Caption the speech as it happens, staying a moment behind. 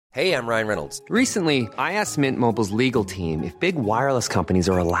Hey, I'm Ryan Reynolds. Recently, I asked Mint Mobile's legal team if big wireless companies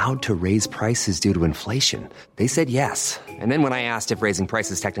are allowed to raise prices due to inflation. They said yes. And then when I asked if raising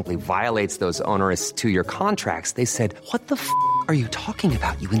prices technically violates those onerous two-year contracts, they said, "What the are you talking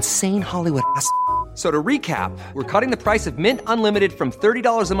about, you insane Hollywood ass?" So to recap, we're cutting the price of Mint Unlimited from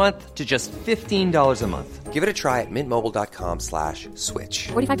 $30 a month to just $15 a month. Give it a try at mintmobile.com/switch.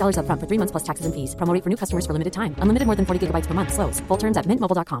 $45 up front for 3 months plus taxes and fees. Promo rate for new customers for limited time. Unlimited more than 40 gigabytes per month. Slows full terms at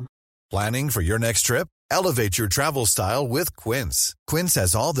mintmobile.com. Planning for your next trip? Elevate your travel style with Quince. Quince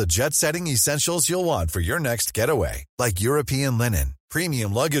has all the jet-setting essentials you'll want for your next getaway, like European linen,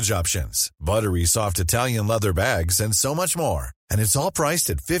 premium luggage options, buttery soft Italian leather bags, and so much more. And it's all priced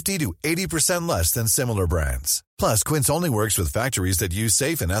at 50 to 80% less than similar brands. Plus, Quince only works with factories that use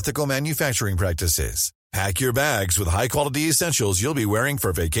safe and ethical manufacturing practices. Pack your bags with high-quality essentials you'll be wearing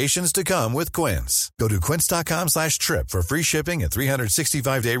for vacations to come with Quince. Go to quince.com/trip for free shipping and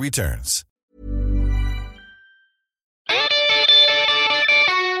 365-day returns.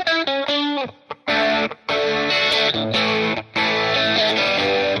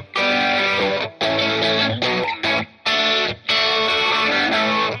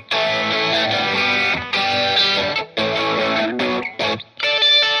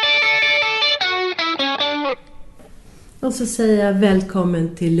 Och så säger jag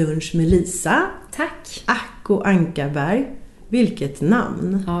välkommen till lunch med Lisa. Tack. Acko Ankarberg. Vilket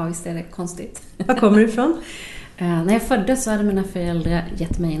namn. Ja, visst är det konstigt. Var kommer du ifrån? När jag föddes så hade mina föräldrar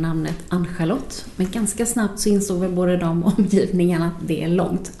gett mig namnet Ann-Charlotte. Men ganska snabbt så insåg väl både de och omgivningen att det är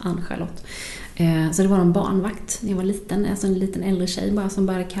långt, Ann-Charlotte. Så det var en barnvakt när jag var liten. Alltså en liten äldre tjej bara som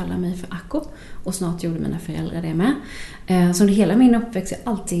började kalla mig för Acko. Och snart gjorde mina föräldrar det med. Så under hela min uppväxt har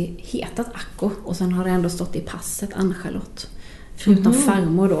jag alltid hetat Acko. Och sen har det ändå stått i passet Ann-Charlotte. Förutom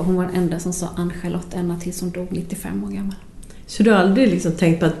farmor då. Hon var den enda som sa Ann-Charlotte ända tills hon dog 95 år gammal. Så du har aldrig liksom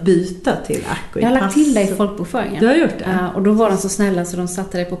tänkt på att byta till Acko i Jag har lagt pass? till det i folkbokföringen. Du har gjort det? Och då var de så snälla så de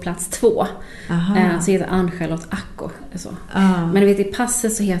satte det på plats 2. Så heter Ann-Charlotte Acko. Så. Men du vet, i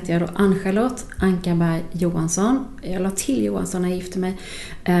passet så heter jag då Ann-Charlotte Ankarberg Johansson. Jag la till Johansson när jag gifte mig.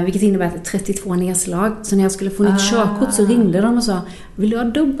 Vilket innebär att det är 32 nedslag. Så när jag skulle få nytt körkort så ringde de och sa: vill du ha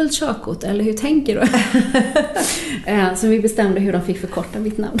dubbelt körkort? Eller hur tänker du? Så vi bestämde hur de fick förkorta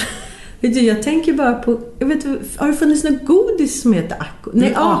mitt namn. Vet du, jag tänker bara på... har det funnits något godis som heter Acko?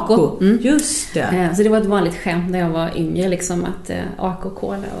 Nej, Acko. Just det. Så det var ett vanligt skämt när jag var yngre, liksom att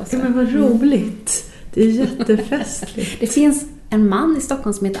Acko-cola och så. Ja, men vad roligt. Det är jättefestligt. Det finns en man i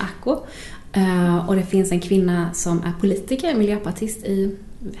Stockholm som heter Acko. Och det finns en kvinna som är politiker, miljöpartist i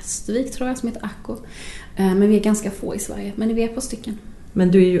Västervik tror jag, som heter Acko. Men vi är ganska få i Sverige, men vi är på stycken.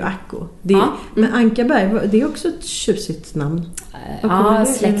 Men du är ju Acko. Men Ankarberg, det är också ett tjusigt namn. Ja,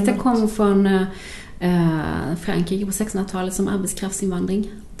 släkten kom från Frankrike på 1600-talet som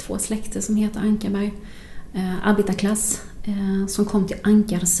arbetskraftsinvandring. 2 släkter som heter Ankarberg. Arbetarklass som kom till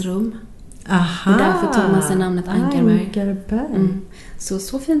Ankarsrum. Aha. Och därför tog man sig namnet Ankarberg. Ankarberg.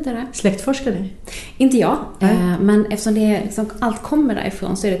 Så fint är det. Släktforskar ni? Inte jag, men eftersom det liksom, allt kommer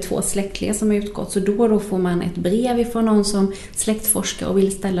därifrån så är det 2 släktled som har utgått. Så då får man ett brev ifrån någon som släktforskar och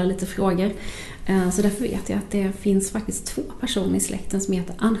vill ställa lite frågor. Så därför vet jag att det finns faktiskt 2 personer i släkten som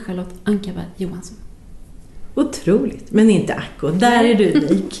heter Ann-Charlotte Ankarberg Johansson. Otroligt, men inte Acko. Där är du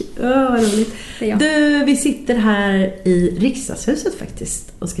unik. Vad roligt. Du, vi sitter här i Riksdagshuset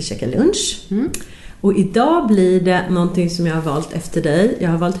faktiskt och ska käka lunch. Och idag blir det någonting som jag har valt efter dig. Jag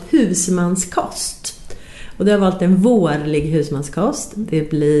har valt husmanskost. Och du har valt en vårlig husmanskost. Det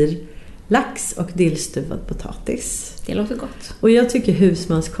blir lax och dillstuvad potatis. Det låter gott. Och jag tycker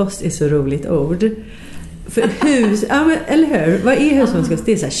husmanskost är så roligt ord. För eller hur? Vad är husmanskost?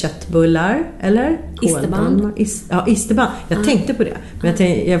 Det är så här köttbullar, eller? Isterband. Isterband. Jag tänkte på det. Men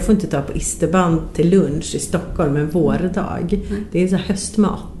jag får inte ta på isterband till lunch i Stockholm en vårdag. Det är så här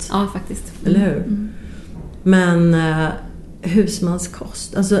höstmat. Ja, faktiskt. Eller hur? Men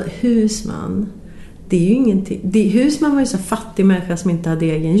husmanskost. Alltså husman. Det är ju ingenting. Husman var ju så fattig människa som inte hade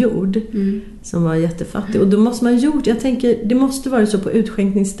egen jord. Som var jättefattig. Och då måste man gjort. Jag tänker, det måste vara så på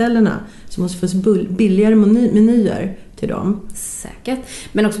utskänkningsställena. Så måste få billigare menyer till dem. Säkert.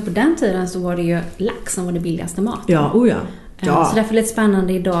 Men också på den tiden så var det ju lax som var det billigaste maten. Ja, Ja. Så därför är det lite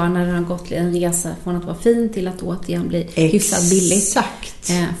spännande idag när det har gått en resa från att vara fin till att återigen bli hyfsat billigt.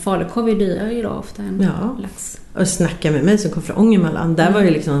 Exakt. Falukorv är dyrare idag ofta än lax. Och snacka med mig som kom från Ångermanland. Där var ju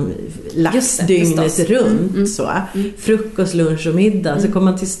liksom lax dygnet runt. Så. Frukost, lunch och middag. Så kom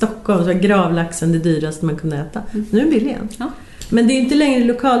man till Stockholm så var gravlaxen det dyraste man kunde äta. Nu är det billigt igen. Ja. Men det är inte längre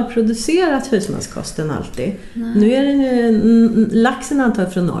lokalproducerat husmanskosten alltid. Nej. Nu är det laxen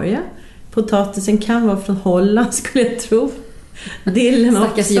antagligen från Norge. Potatisen kan vara från Holland skulle jag tro. Dillen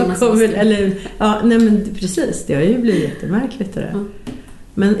Stackars också Jonas kommer, Westling. eller ja, nej men precis, det har ju blivit jättemärkligt det där. Ja.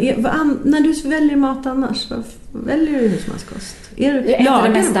 Men när du väljer mat annars, vad väljer du husmanskost? Jag äter det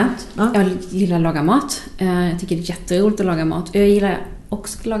mesta. Ja. Jag gillar att laga mat. Jag tycker det är jätteroligt att laga mat. Jag gillar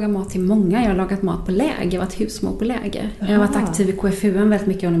också att laga mat till många. Jag har lagat mat på läger. Jag har varit husmor på läger. Jag har varit aktiv i KFUM väldigt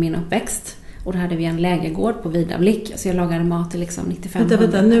mycket under min uppväxt. Och då hade vi en lägergård på Vidarblick. Så jag lagade mat till liksom 95.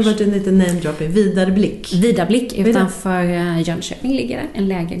 Vänta, nu var det en liten name-dropping. Vidarblick. Vidarblick, utanför Jönköping ligger det. En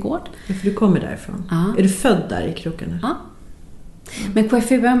lägergård. Ja, för du kommer därifrån. Ja. Är du född där i krokarna? Ja. Men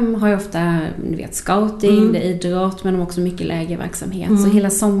KFUM har ju ofta, ni vet, scouting, det är idrott, men de har också mycket lägerverksamhet. Så hela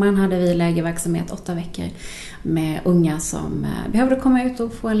sommaren hade vi lägerverksamhet 8 veckor med unga som behövde komma ut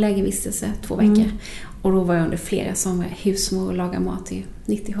och få en lägervistelse 2 veckor. Och då var jag under flera som husmor och laga mat till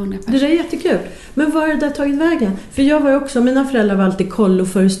 90-100 personer. Det där är jättekul. Men var har det där tagit vägen? För jag var ju också, mina föräldrar var alltid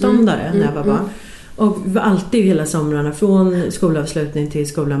kolloföreståndare när jag var barn. Och vi var alltid hela somrarna från skolavslutning till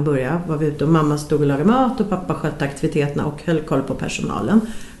skolan började var vi ute och mamma stod och lagade mat och pappa skötte aktiviteterna och höll koll på personalen.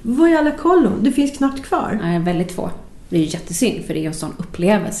 Vad är alla kollon? Det finns knappt kvar. Nej, väldigt få. Det är ju jättesynd för det är ju en sån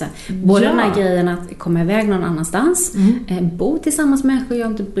upplevelse. Både den här grejen att komma iväg någon annanstans, bo tillsammans med människor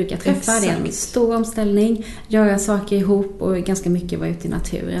jag inte brukar träffa. Exakt. Det är en stor omställning, göra saker ihop och ganska mycket vara ute i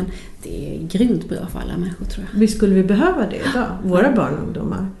naturen. Det är grymt bra för alla människor, tror jag. Visst skulle vi behöva det idag, våra barn och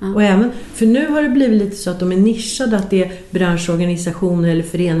ungdomar. Och även, för nu har det blivit lite så att de är nischade, att det är branschorganisationer eller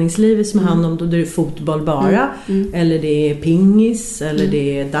föreningslivet som har hand om, då det är fotboll bara, eller det är pingis, eller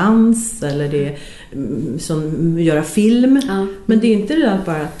det är dans, eller det är som göra film. Men det är inte det att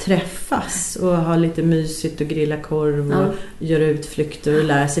bara träffas och ha lite mysigt och grilla korv och göra utflykter och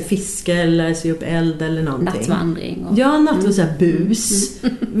lära sig fiska eller lära sig upp eld eller någonting. Nattvandring. Ja, natt och så här bus.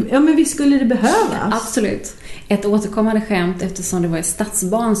 Ja, men visst skulle det behövas? Absolut. Ett återkommande skämt, eftersom det var ett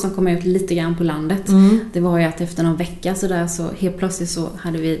stadsbarn som kom ut lite grann på landet. Det var ju att efter någon vecka så där, så helt plötsligt så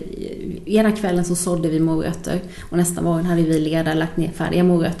hade vi, ena kvällen så sådde vi morötter och nästa morgon hade vi ledare lagt ner färdiga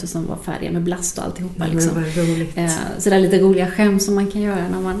morötter som var färdiga med blast och alltihopa. Liksom. Det var roligt. Så det är lite roliga skämt som man kan göra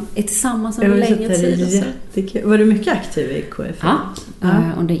när man är tillsammans under längre tid. Var du mycket aktiv i KF? Ja,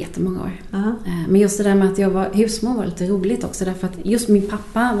 under jättemånga år. Men just det där med att jag var husmor var lite roligt också, därför att just min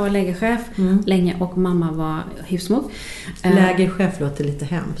pappa var lägerchef länge och mamma var husmor. Lägerchef låter lite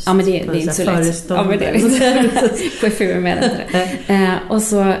hemskt. Ja, men det är inte så lätt. Ja, men det är inte. KFU med det. Och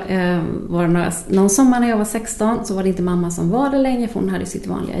så var det någon sommar när jag var 16 så var det inte mamma som var det längre, för hon hade sitt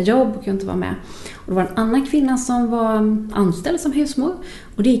vanliga jobb och kunde inte vara med. Och det var en annan kvinna som var anställd som husmor.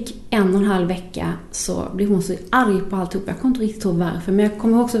 Och det gick 1,5 vecka så blev hon så arg på alltihop. Jag kommer inte riktigt ihåg varför. Men jag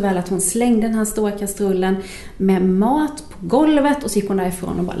kommer också väl att hon slängde den här stora kastrullen med mat på golvet och så gick hon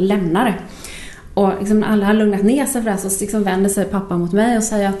därifrån och bara lämnade. Och liksom när alla hade lugnat ner sig för det här, så liksom vände sig pappa mot mig och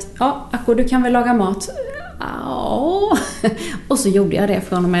säger att ja, Akko, du kan väl laga mat? Ja. Och så gjorde jag det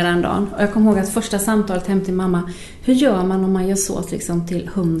från och med den dagen. Och jag kommer ihåg att första samtalet hem till mamma, hur gör man om man gör sås liksom till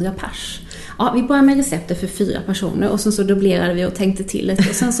 100 pers? Ja, vi började med receptet för 4 personer och sen så dubblerade vi och tänkte till lite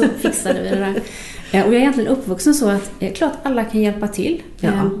och sen så fixade vi det där. Och jag är egentligen uppvuxen så att klart alla kan hjälpa till.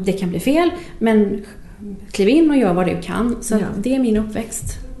 Ja. Det kan bli fel, men kliv in och gör vad du kan. Så det är min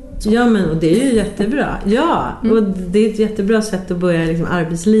uppväxt. Ja, men och det är ju jättebra. Ja, och det är ett jättebra sätt att börja liksom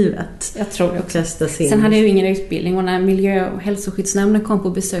arbetslivet. Jag tror det också. Sen hade jag ju ingen utbildning och när miljö- och hälsoskyddsnämnden kom på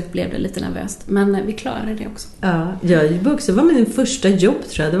besök blev det lite nervöst. Men vi klarade det också. Ja, jag också var min första jobb,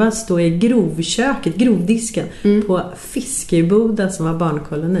 tror jag. Det var att stå i grovköket, grovdisken på Fiskeboda som var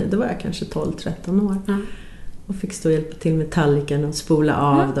barnkoloni. Då var jag kanske 12-13 år. Ja. Och fick stå och hjälpa till med tallriken och spola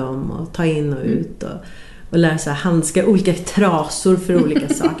av dem och ta in och ut och lära sig handskar, olika trasor för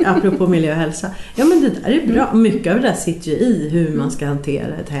olika saker, apropå miljö och hälsa. Ja, men det där är bra. Mycket av det där sitter ju i hur man ska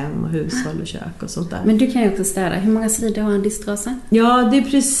hantera ett hem och hushåll och kök och sånt där. Men du kan ju också städa. Hur många sidor har en disktrasa? Ja, det är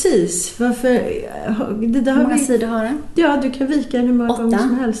precis. Varför? Det där hur många sidor har den? Ja, du kan vika den hur många gånger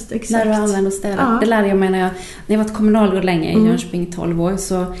som helst. Exakt. När du använder och städar. Ja. Det lärde jag mig när jag varit kommunalråd länge i Jönköping i 12 år.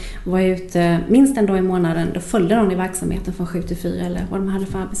 Så var jag ute minst en dag i månaden. Då följde de i verksamheten från 7 till 4 eller vad de hade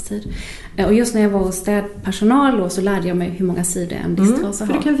för arbetstid. Och just när jag var hos städpersonal då, så lärde jag mig hur många sidor en disktrasa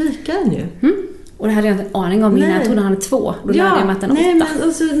har. För du kan vika den ju. Och det hade jag inte en aning om innan. Jag trodde han hade 2. Då lärde jag mig att den 8. Men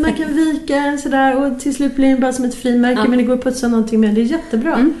alltså, man kan vika den sådär och till slut blir den bara som ett frimärke. Men det går att putsa någonting med. Det är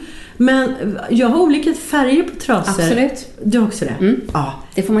jättebra. Men jag har olika färger på trasor. Absolut. Du har också det? Ja.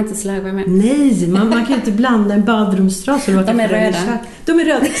 Det får man inte slarva med. Nej, man kan ju inte blanda en badrumstrasor. De är röda. De är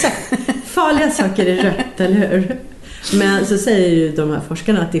röda, exakt. Farliga saker är rött, eller hur? Men så säger ju de här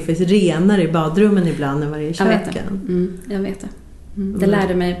forskarna att det finns renare i badrummen ibland än vad det är i köken. Jag vet det. Det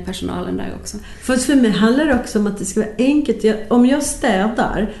lärde mig personalen där också. För mig handlar det också om att det ska vara enkelt. Om jag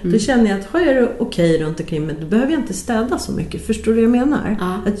städar, då känner jag att har jag det okej runt omkring, men då behöver jag inte städa så mycket. Förstår du vad jag menar?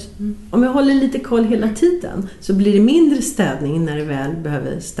 Ja. Om jag håller lite koll hela tiden, så blir det mindre städning när det väl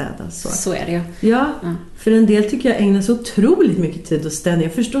behöver städas. Så är det ju. Ja, för en del tycker jag ägnar så otroligt mycket tid att städa.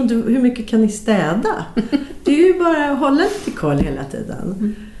 Jag förstår inte, hur mycket kan ni städa? Det är ju bara att hålla lite koll hela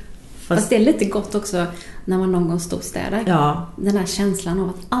tiden. Fast det är lite gott också när man någon gång storstädar. Ja. Den här känslan av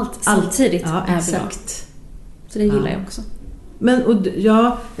att allt samtidigt är bra. Så det gillar jag också. Men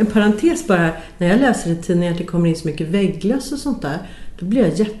en parentes bara. När jag läser i tidningar att det kommer in så mycket vägglöss och sånt där, då blir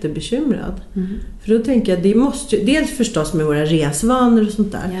jag jättebekymrad. För då tänker jag, det måste ju, dels förstås med våra resvanor och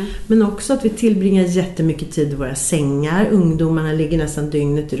sånt där, men också att vi tillbringar jättemycket tid i våra sängar. Ungdomarna ligger nästan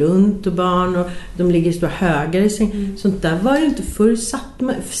dygnet runt och barn, och de ligger i stora högar i säng. Sånt där var ju inte förr.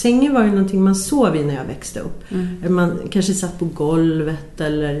 Sängen var ju någonting man sov i när jag växte upp. Man kanske satt på golvet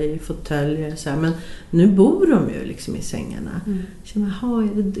eller i fåtöljer så här, men nu bor de ju liksom i sängarna. Jaha,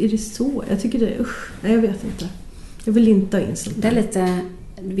 är det så? Jag tycker det, nej, jag vet inte. Jag vill inte ha in sånt där. Det är lite,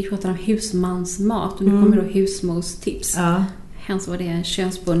 vi pratar om husmansmat och nu kommer då husmorstips. Ja. Hens var det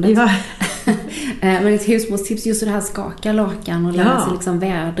könsbundet. Ja. Men ett husmorstips, just det här skaka lakan och lära sig liksom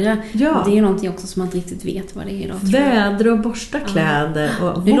vädra. Ja. Det är ju någonting också som man inte riktigt vet vad det är idag. Vädra och borsta kläder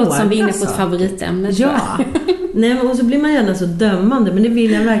och det låter som vi är inne på ett saker. favoritämne. Ja. Nej, men och så blir man gärna så dömande, men det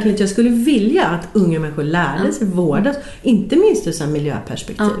vill jag verkligen inte. Jag skulle vilja att unga människor lärde sig vårdas, inte minst ur ett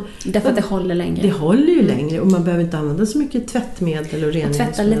miljöperspektiv. Därför att det håller längre. Det håller ju längre, och man behöver inte använda så mycket tvättmedel och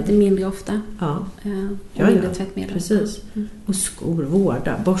reningsmedel. Tvätta lite mindre ofta. Ja. Och mindre tvättmedel. Precis. Och skor,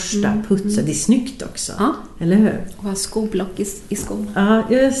 vårda, borsta, putsa. Det är snyggt också. Ja. Eller hur? Och ha skoblock i skon. Ja,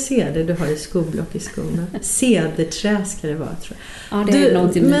 jag ser det. Du har ju skoblock i skorna. Cederträ ska det vara, tror jag. Ja, det är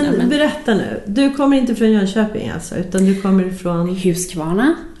någonting men berätta nu. Du kommer inte från Jönköping alltså, utan du kommer ifrån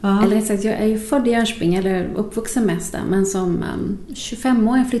Huskvarna. Ja. Eller exakt, jag är ju född i Jönköping, eller uppvuxen mest där, men som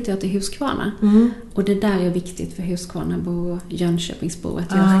 25-åring flyttade jag till Huskvarna. Och det där är viktigt för Huskvarnabor och Jönköpingsbor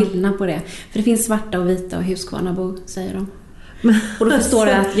att göra skillnad på det. För det finns svarta och vita och Huskvarnabor, säger de. Och då förstår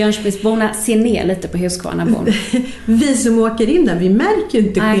jag att Jönköpingsborna ser ner lite på Huskvarnabor. Vi som åker in där, vi märker ju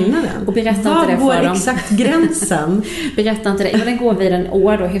inte skillnaden. Och berätta inte det för dem. Var går exakt gränsen? Berätta inte det. Men den går vid en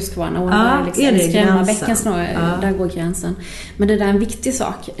å då, Huskvarna. Och är det Skrämmarbäcken snarare. Där går gränsen. Men det där är en viktig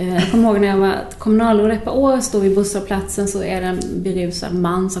sak. Jag kommer ihåg när jag var kommunalråd ett par år, står vid busshållplatsen, så är det en berusad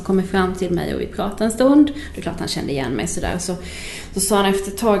man som kommer fram till mig och vi pratar en stund. Det är klart han kände igen mig sådär. Så sa han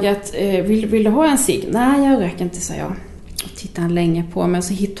efter ett tag att vill du ha en cigg? Nej, jag röker inte, sa jag. Och tittade han länge på mig, och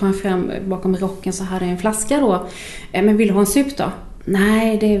så hittade han fram bakom rocken, så hade jag en flaska då. Men vill du ha en sup då?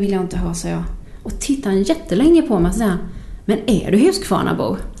 Nej, det vill jag inte ha, sa jag. Och tittade han jättelänge på mig och sa, men är du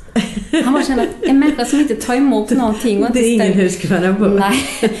Huskvarnabo? Han bara kände att en människa som inte tar emot någonting. Och det är ingen Huskvarnabo. Nej,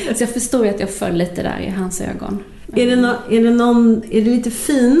 så jag förstod att jag föll lite där i hans ögon. Är det lite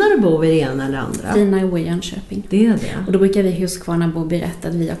finare att bo i det ena eller andra? Finare att bo i Jönköping. Det är det. Och då brukar vi Huskvarnabo berätta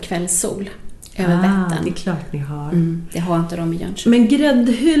att vi har kvällssol över Vättern. Det är klart ni har. Det har inte de i Jönköping. Men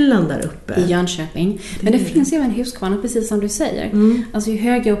gräddhyllan där uppe? I Jönköping. Men det finns ju även Huskvarna, precis som du säger. Alltså ju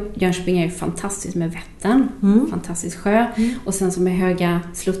högre upp, Jönköping är ju fantastiskt med Vättern. Fantastisk sjö. Och sen som är höga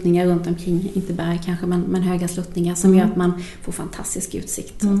sluttningar runt omkring, inte berg kanske, men höga sluttningar som gör att man får fantastisk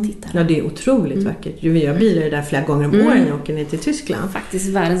utsikt och tittar. Ja, det är otroligt vackert. Jag bilar där flera gånger om året när jag åker ner till Tyskland. Faktiskt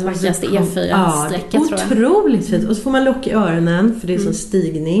världens vackraste E4-sträcka, tror jag. Otroligt fint. Och så får man lock i öronen, för det är sån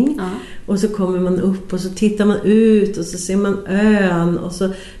stigning. Ja. Och så kommer man upp och så tittar man ut och så ser man ön och så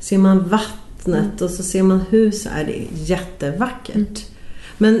ser man vattnet och så ser man hus. Det är jättevackert.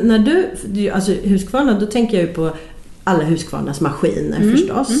 Men när alltså Huskvarna, då tänker jag ju på alla Huskvarnas maskiner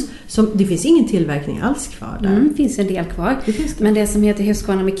förstås. Det finns ingen tillverkning alls kvar där. Det finns en del kvar. Men det som heter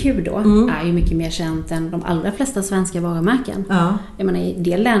Huskvarna med Q då är ju mycket mer känt än de allra flesta svenska varumärken. Ja. Jag menar, i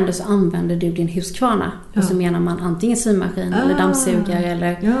det länder så använder du din Huskvarna. Och så menar man antingen symaskin eller dammsugare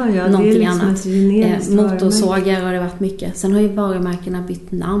eller någonting annat. Motorsågar har det varit mycket. Sen har ju varumärkena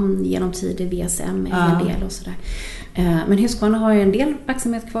bytt namn genom tider. VSM är en del och sådär. Men Huskvarna har ju en del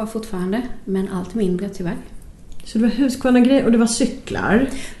verksamhet kvar fortfarande. Men allt mindre tyvärr. Så det var Huskvarna-grejer och det var cyklar.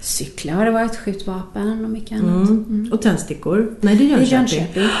 Cyklar har det varit, skjutvapen och mycket annat. Och tändstickor. Nej, det är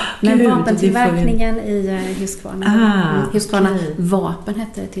Jönköping. Men vapentillverkningen i Huskvarna. Huskvarna vapen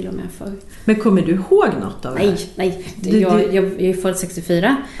hette det till och med för. Men kommer du ihåg något av det? Nej. Jag är född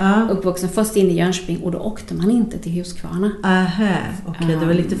 64. Uppvuxen först in i Jönköping och då åkte man inte till Huskvarna. Okej, det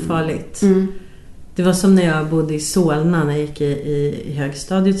var lite farligt. Det var som när jag bodde i Solna när jag gick i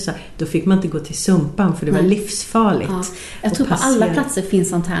högstadiet. Så då fick man inte gå till Sumpan för det var livsfarligt. Ja. Jag tror på alla platser finns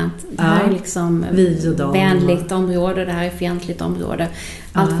sånt här. Det här är liksom vänligt område, det här är fientligt område.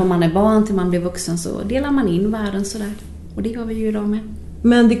 Allt från man är barn till man blir vuxen så delar man in världen sådär. Och det gör vi ju idag med.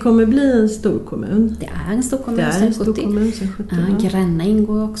 Men det kommer bli en stor kommun. Det är en stor kommun. Det är en stor kommun sen 70. Gränna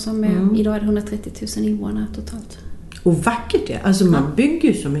ingår också med. Idag är det 130 000 invånare totalt. Och vackert det. Alltså man bygger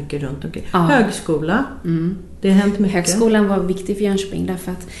ju så mycket runt omkring. Högskola. Det har hänt mycket. Högskolan var viktig för Jönköping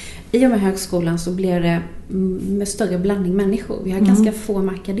därför att i och med högskolan så blir det med större blandning människor. Vi har ganska få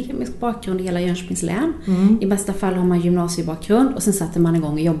med akademisk bakgrund i hela Jönköpings län. I bästa fall har man gymnasiebakgrund och sen sätter man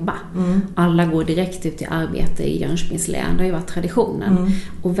igång och jobba. Alla går direkt ut i arbete i Jönköpings län. Det har ju varit traditionen.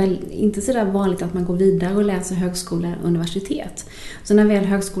 Och väl inte så där vanligt att man går vidare och läser högskola och universitet. Så när väl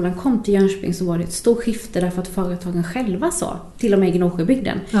högskolan kom till Jönköping så var det ett stort skifte därför att företagen själva sa, till och med i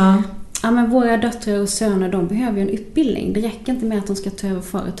Gnosjöbygden. Ja, men våra döttrar och söner, de behöver ju en utbildning. Det räcker inte med att de ska ta över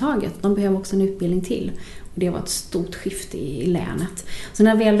företaget. De behöver också en utbildning till. Och det var ett stort skifte i länet. Så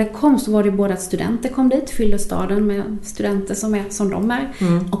när väl det kom så var det både att studenter kom dit, fyllde staden med studenter som de är.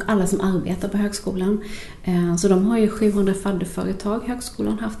 Och alla som arbetar på högskolan. Så de har ju 700 fadderföretag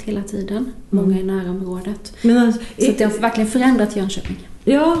högskolan haft hela tiden. Många i närområdet. Men alltså, så det har verkligen förändrat Jönköping.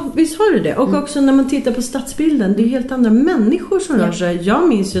 Ja, visst har det. Och också när man tittar på stadsbilden, det är helt andra människor som rör sig. Jag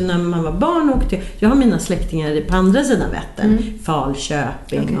minns ju när man var barn och åkte. Jag har mina släktingar på andra sidan Vättern.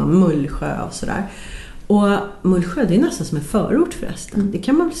 Falköping och Mullsjö och sådär. Och Mullsjö, det är nästan som en förort förresten. Det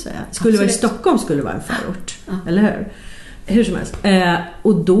kan man väl säga. Skulle det vara i Stockholm skulle det vara en förort. Eller hur? Hur som helst.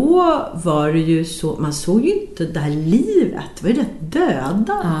 Och då var det ju så, man såg ju inte det här livet. Det var ju rätt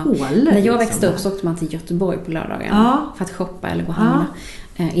döda hålor. När jag växte upp så åkte man till Göteborg på lördagen för att shoppa eller gå och handla.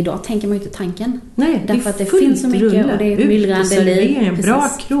 Idag tänker man ju inte tanken. Nej, därför att det finns så mycket och det är myllrande liv. Bra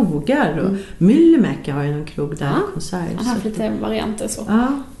krogar och Myllymäki har ju en krog där. Konsert. Han har haft lite varianter så. Ja,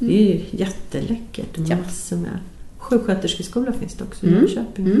 det är ju jätteläckert. Massor med. Sjuksköterskeskola finns det också i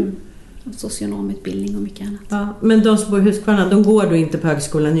Jönköping. Socionomutbildning och mycket annat. Ja, men de som bor i Huskvarna, de går då inte på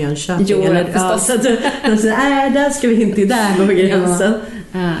högskolan i Jönköping? Jo, eller? Förstås. Så de säger, nej, där ska vi inte, där går gränsen.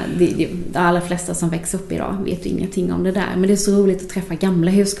 De allra flesta som växer upp idag vet ju ingenting om det där. Men det är så roligt att träffa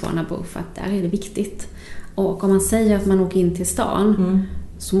gamla Huskvarnabor för att där är det viktigt. Och om man säger att man åker in till stan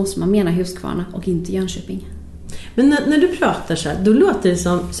så måste man mena Huskvarna och inte Jönköping. Men när du pratar så här, då låter det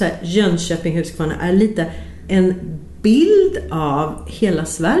som så här, Jönköping, Huskvarna är lite en bild av hela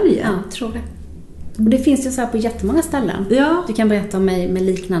Sverige. Ja, tror det. Och det finns ju så här på jättemånga ställen. Ja. Du kan berätta om mig med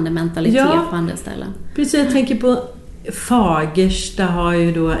liknande mentalitet på andra ställen. Precis, jag tänker på Fagersta har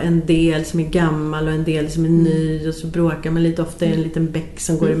ju då en del som är gammal och en del som är ny och så bråkar man lite ofta i en liten bäck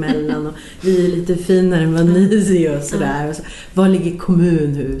som går emellan och vi är lite finare än vad ni är och sådär. Och så, var ligger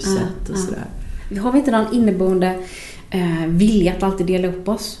kommunhuset och sådär. Vi har inte någon inneboende vilja att alltid dela upp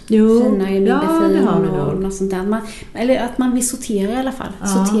oss. Jo, fina är mindre fina och något sånt där. Eller att man vill sortera i alla fall.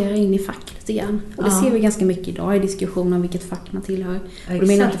 Sortera in i fack lite grann. Och det ser vi ganska mycket idag i diskussioner om vilket fack man tillhör. Och då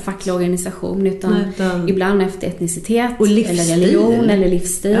menar jag inte facklig organisation utan ibland efter etnicitet och eller religion eller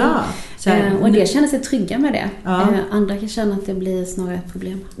livsstil. Och det känner sig trygga med det. Andra kan känna att det blir snarare ett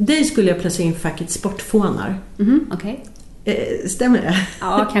problem. Det skulle jag placera in facket sportfånar. Okej. Stämmer det?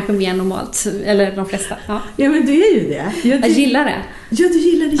 Ja, kanske mer normalt. Eller de flesta. Ja, men du är ju det. Jag gillar det. Ja, du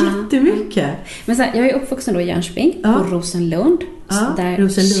gillar det jättemycket. Men så här, jag är uppvuxen då i Jönköping på Rosenlund. Där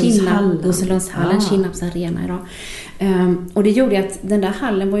Rosenlundshallen, Kinnarps arena idag. Och det gjorde att den där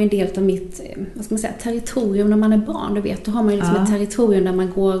hallen var ju en del av mitt, vad ska man säga, territorium när man är barn. Du vet, då har man ju liksom ett territorium där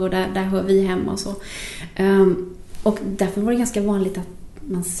man går och där hör vi hemma och så. Och därför var det ganska vanligt att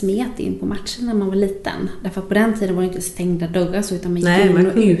man smet in på matchen när man var liten. Därför att på den tiden var det inte stängda dörrar så, utan man gick in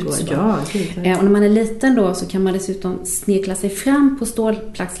och ut. Och när man är liten då så kan man dessutom snekla sig fram på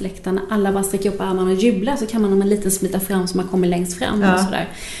stålplatsläktarna. Alla bara sträcker upp armarna och jublar, så kan man om en liten smita fram så man kommer längst fram och sådär.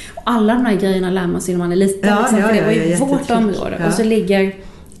 Och alla de här grejerna lär man sig när man är liten. För det var ju vårt område. Och så ligger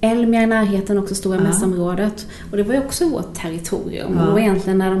Elmia i närheten, också stora mässområdet. Och det var ju också vårt territorium. Och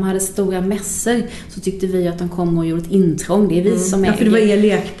egentligen när de hade stora mässor så tyckte vi att de kom och gjorde ett intrång. Det är vi som äger. Ja, för det var er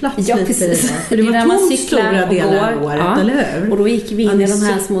lekplats. Ja, precis. För det var tomt stora delar av året, eller hur? Och då gick vi in i de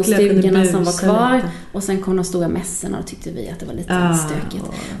här små stugorna som var kvar. Och sen kom de stora mässorna och tyckte vi att det var lite stökigt.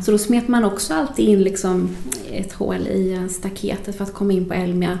 Så då smet man också alltid in liksom ett hål i staketet för att komma in på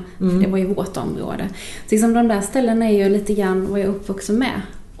Elmia. För det var ju vårt område. Så liksom de där ställena är ju lite grann vad jag uppvuxen med.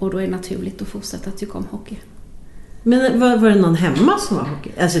 Och då är det naturligt att fortsätta att tycka om hockey. Men var det någon hemma som var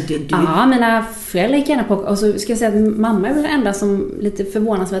hockey? Alltså, Ja, mina föräldrar gick gärna på hockey. Och så ska jag säga att mamma är väl den enda som lite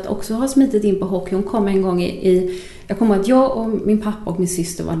förvånansvärt också har smitit in på hockey. Hon kom en gång jag kommer ihåg att jag och min pappa och min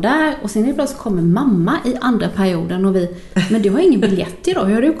syster var där. Och sen plötsligt kommer mamma i andra perioden och men du har ingen biljett idag,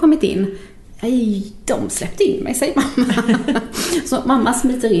 hur har du kommit in? Nej, de släppte in mig, säger mamma. Så mamma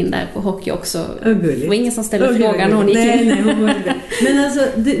smiter in där på hockey också. Det var ingen som ställde frågan när hon gick in. Nej, men alltså,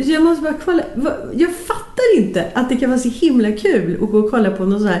 jag måste bara kolla. Jag fattar inte att det kan vara så himla kul att gå och kolla på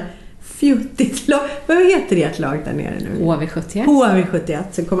något så här fjuttigt lag. Vad heter det lag där nere nu? HV71. HV71,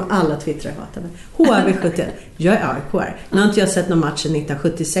 så kommer alla twittra och hata mig. HV71. Jag är AIK-are. Nu har inte jag sett någon match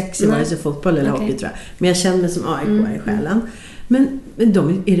 1976 i vare sig fotboll eller hockey, tror jag. Men jag känner mig som AIK-are i själen. Men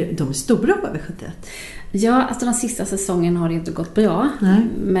de är stora HV71. Ja, alltså den sista säsongen har det inte gått bra. Nej.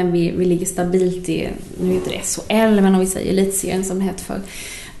 Men vi ligger stabilt i, nu heter det SHL, men om vi säger elitserien som det heter förr.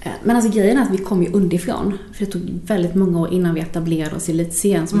 Men alltså grejen är att vi kom ju underifrån. För det tog väldigt många år innan vi etablerade oss i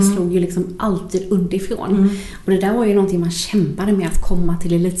elitserien. Så vi slog ju liksom alltid underifrån. Och det där var ju någonting man kämpade med, att komma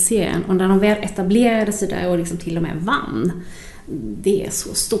till elitserien. Och när de väl etablerade sig där och liksom till och med vann, det är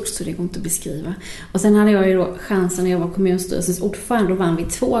så stort så det går inte att beskriva. Och sen hade jag ju då chansen när jag var kommunstyrelsens ordförande, och vann vi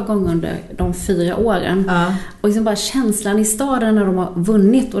 2 gånger under de 4 åren. Och liksom bara känslan i staden när de har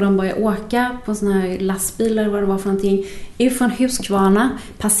vunnit och de börjar åka på såna här lastbilar, vad det var för någonting, ifrån Huskvarna,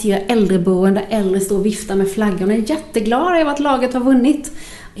 passerar äldreboende, äldre står och viftar med flaggan och är jätteglada över att laget har vunnit.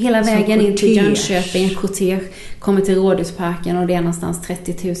 Hela vägen in till Jönköping, en kortege, kommer till Rådhusparken och det är någonstans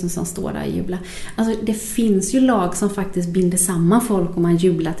 30 000 som står där och jublar. Alltså det finns ju lag som faktiskt binder samman folk och man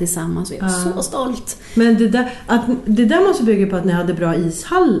jublar tillsammans, och jag är så stolt. Men det där måste bygga på att ni hade bra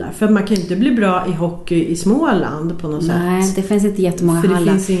ishallar, för man kan ju inte bli bra i hockey i Småland på något sätt. Nej, det finns inte jättemånga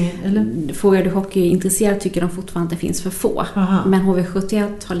hallar. Eller? Frågar du hockeyintresserad tycker de fortfarande att det finns för få. Men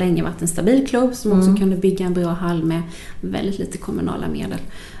HV71 har länge varit en stabil klubb som också kunde bygga en bra hall med väldigt lite kommunala medel.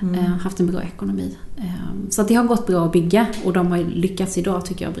 Haft en bra ekonomi. Så att det har gått bra att bygga, och de har lyckats idag,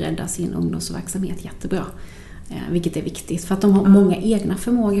 tycker jag, bredda sin ungdomsverksamhet jättebra. Vilket är viktigt, för att de har många egna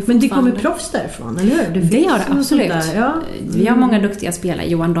förmågor. Men det kommer proffs därifrån, eller hur? Det gör det, absolut. Vi har många duktiga spelare.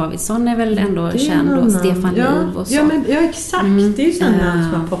 Johan Davidsson är väl ändå känd, och Stefan Liv och så. Ja, exakt. Det är ju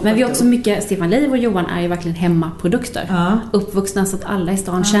sådana som har poppat. Men vi har också mycket, Stefan Liv och Johan är ju verkligen hemmaprodukter. Uppvuxna så att alla i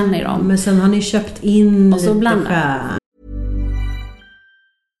stan känner dem. Men sen har ni köpt in och så blandar.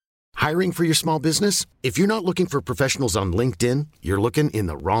 Hiring for your small business? If you're not looking for professionals on LinkedIn, you're looking in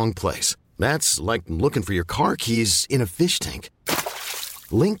the wrong place. That's like looking for your car keys in a fish tank.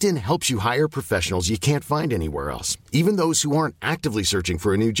 LinkedIn helps you hire professionals you can't find anywhere else, even those who aren't actively searching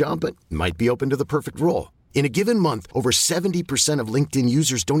for a new job but might be open to the perfect role. In a given month, over 70% of LinkedIn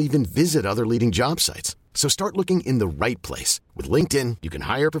users don't even visit other leading job sites. So start looking in the right place. With LinkedIn, you can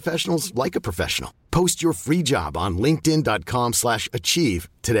hire professionals like a professional. Post your free job on linkedin.com/achieve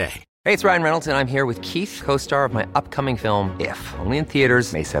today. Hey, it's Ryan Reynolds, and I'm here with Keith, co-star of my upcoming film, If, only in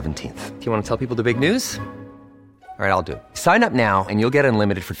theaters May 17th. Do you want to tell people the big news? All right, I'll do it. Sign up now and you'll get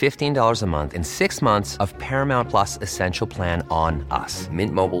unlimited for $15 a month and 6 months of Paramount Plus Essential Plan on us.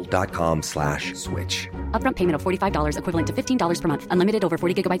 MintMobile.com/switch. Upfront payment of $45 equivalent to $15 per month. Unlimited over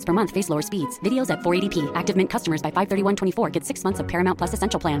 40 gigabytes per month. Face lower speeds. Videos at 480p. Active Mint customers by 531.24 get 6 months of Paramount Plus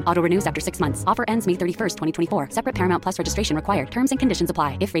Essential Plan. Auto renews after 6 months. Offer ends May 31st, 2024. Separate Paramount Plus registration required. Terms and conditions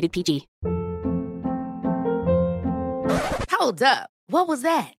apply if rated PG. Hold up. What was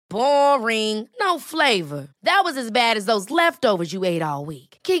that? Boring. No flavor. That was as bad as those leftovers you ate all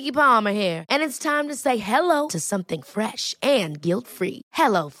week. Keke Palmer here, and it's time to say hello to something fresh and guilt-free.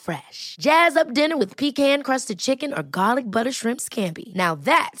 Hello Fresh. Jazz up dinner with pecan-crusted chicken or garlic butter shrimp scampi. Now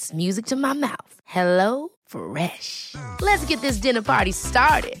that's music to my mouth. Hello Fresh. Let's get this dinner party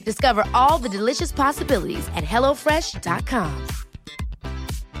started. Discover all the delicious possibilities at hellofresh.com.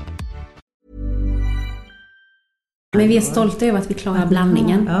 Men vi är stolta över att vi klarar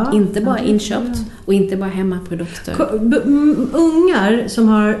blandningen. Inte bara inköpt och inte bara hemmaprodukter. Ungar som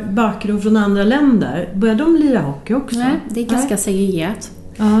har bakgrund från andra länder, börjar de lira hockey också? Nej, det är ganska segregerat.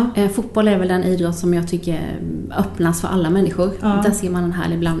 Fotboll är väl den idrott som jag tycker öppnas för alla människor. Där ser man en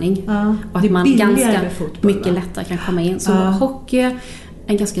härlig blandning. Och att man ganska mycket lättare kan komma in. Så hockey,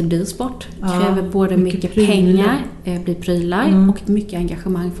 en ganska dyr sport, kräver både mycket pengar, blir prylar och mycket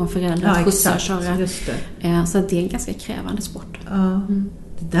engagemang från föräldrar, skjutsar, köra. Så det är en ganska krävande sport.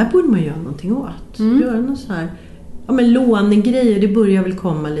 Det där borde man göra någonting åt. Göra något så här. Men lånegrejer, det börjar väl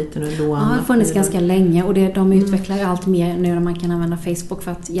komma lite nu. Det har funnits ganska länge, och de utvecklar allt mer nu när man kan använda Facebook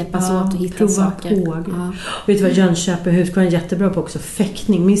för att hjälpas åt och hitta saker. Vet du vad, Jönköping Huskvarna är jättebra på också?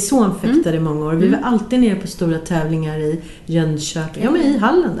 Fäktning. Min son fäktade i många år. Vi var alltid nere på stora tävlingar i Jönköping. Ja, men i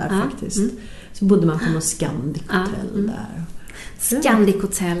hallen där faktiskt. Så bodde man på något Scandic Hotel där. Scandic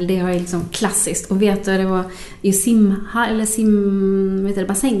Hotel, det var liksom klassiskt. Och vet du, det var ju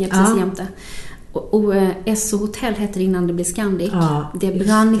bassänger precis jämte. Och SO Hotel hette det innan det blev Scandic. Det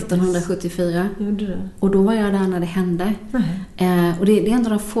brann 1974. Gjorde det? Och då var jag där när det hände. Och det är ändå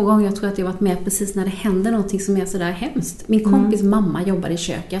de få gånger jag tror att jag varit med precis när det hände någonting som är sådär hemskt. Min kompis mamma jobbade i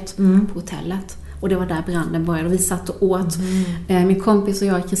köket på hotellet. Och det var där branden började. Och vi satt och åt. Min kompis och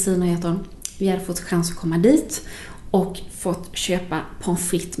jag, Kristina heter hon, vi hade fått chans att komma dit. Och fått köpa pommes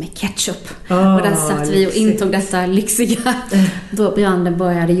frites med ketchup. Och där satt vi och intog detta lyxiga. Då branden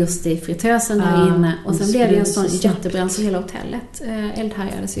började just i fritösen där inne. Och sen blev det en sån jättebrand så hela hotellet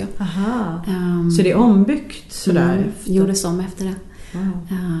eldhärjades ju. Så det är ombyggt sådär? Gjordes om efter det.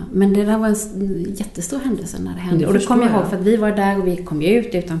 Men det där var en jättestor händelse när det hände. Och då kom jag ihåg för att vi var där och vi kom ju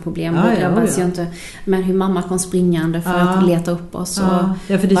ut utan problem. Men hur mamma kom springande för att leta upp oss. För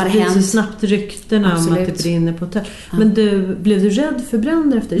det blir så snabbt ryktena om att det brinner på hotell. Men blev du rädd för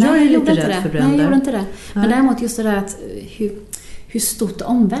bränder efter? Nej, jag är lite rädd för bränder. Nej, jag gjorde inte det. Men däremot just det där att hur stort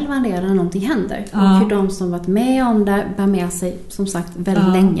omvälvande är det när någonting händer. Och hur de som varit med om det bär med sig som sagt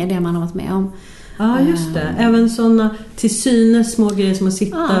väldigt länge det man har varit med om. Ja, just det. Även sådana till synes små grejer som att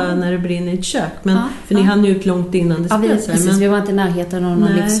sitta när det brinner i ett kök. Men, för ni hann ju ut långt innan det spelade sig. Precis, vi var inte i närheten av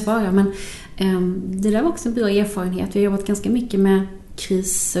någon livsfara. Men det där var också en bra erfarenhet. Vi har jobbat ganska mycket med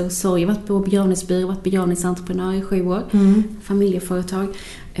kriser och sorg. Jag har varit på begravningsbyrå, varit begravningsentreprenör i 7 år. Familjeföretag.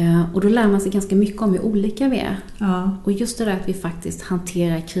 Och då lär man sig ganska mycket om hur olika vi är. Och just det där att vi faktiskt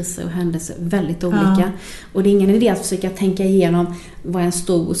hanterar kriser och händelser väldigt olika. Och det är ingen idé att försöka tänka igenom vad är en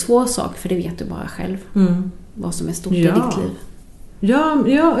stor och svår sak, för det vet du bara själv. Vad som är stort i ditt liv.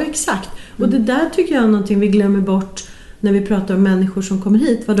 Ja, exakt. Och det där tycker jag är någonting vi glömmer bort när vi pratar om människor som kommer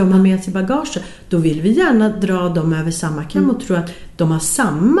hit, vad de har med sig i bagage. Då vill vi gärna dra dem över samma kam och tro att de har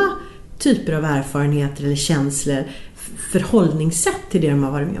samma typer av erfarenheter eller känslor, förhållningssätt till det de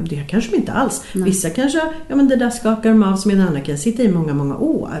har varit med om. Det kanske de inte alls. Vissa kanske, men det där skakar de av som en annan kan sitta i många, många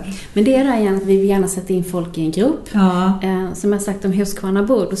år. Men det är det igen att vi vill gärna sätta in folk i en grupp. Som jag sagt om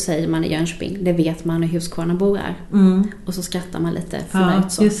Huskvarnabor, då säger man i Jönköping, det vet man hur Huskvarnabor är. Och så skrattar man lite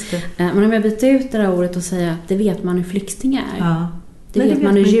förnöjt så. Men om jag byter ut det där ordet och säger att det vet man hur flyktingar är. Det vet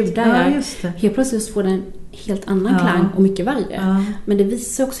man hur judar är. Helt plötsligt får den helt annan klang och mycket värre. Men det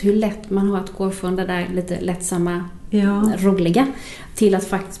visar också hur lätt man har att gå från det där lite lättsamma roliga till att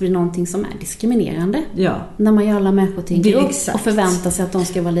faktiskt bli någonting som är diskriminerande. När man gör alla människor till en grupp och förväntar sig att de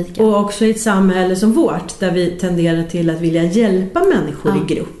ska vara lika. Och också i ett samhälle som vårt där vi tenderar till att vilja hjälpa människor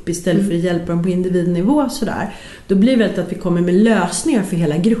i grupp istället för att hjälpa dem på individnivå sådär. Då blir det att vi kommer med lösningar för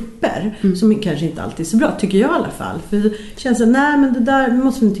hela grupper som kanske inte alltid är så bra, tycker jag i alla fall. För det känns att men det där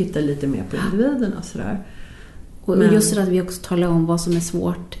måste vi titta lite mer på individerna och sådär. Och just det att vi också talar om vad som är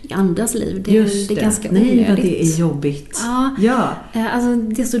svårt i andras liv. Det är ganska onödigt. Nej, vad det är jobbigt. Alltså,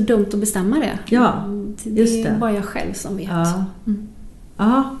 det är så dumt att bestämma det. Det är bara jag själv som vet.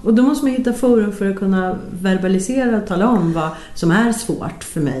 Och då måste man hitta forum för att kunna verbalisera och tala om vad som är svårt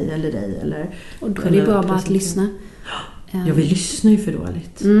för mig eller dig. Och då är det bara att lyssna. Vi lyssnar ju för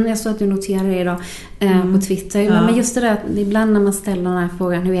dåligt. Jag såg att du noterade det idag på Twitter. Men just det där att ibland när man ställer den här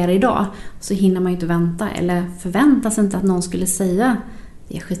frågan, hur är det idag? Så hinner man ju inte vänta. Eller förväntas inte att någon skulle säga,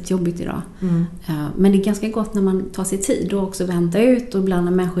 det är skitjobbigt idag. Men det är ganska gott när man tar sig tid och också vänta ut. Och ibland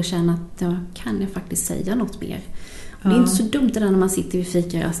när människor känner att då kan jag faktiskt säga något mer. Och det är inte så dumt det där när man sitter vid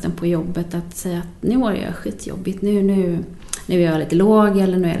fikarasten på jobbet att säga att nu är det skitjobbigt, nu är jag lite låg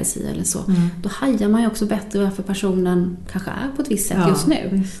eller nu är det si eller så. Då hajar man ju också bättre varför personen kanske är på ett visst sätt just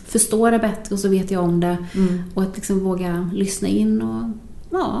nu. Förstår det bättre och så vet jag om det. Och att liksom våga lyssna in och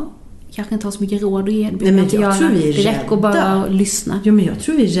kanske inte ha så mycket råd och ge. Nej, men jag tror vi är rädda. Det räcker bara lyssna. Ja, men jag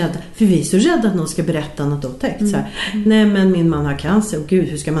tror vi är rädda. För vi är så rädda att någon ska berätta något otäckt. Så här, nej, men min man har cancer. Och gud,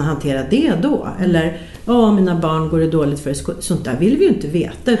 hur ska man hantera det då? Eller, mina barn går det dåligt för skolan. Sånt där vill vi ju inte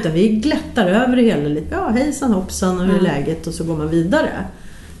veta. Utan vi glättar över det hela lite. Hejsan hoppsan och hur är läget? Och så går man vidare.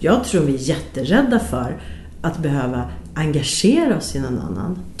 Jag tror vi är jätterädda för att behöva engagera oss i någon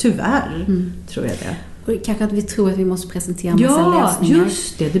annan. Tyvärr tror jag det. Och kanske att vi tror att vi måste presentera en massa lösningar. Ja,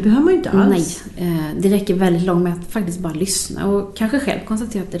 just det. Det behöver man ju inte alls. Nej, det räcker väldigt långt med att faktiskt bara lyssna. Och kanske själv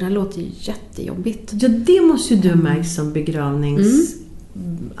konstatera att det där låter jättejobbigt. Ja, det måste ju du märka som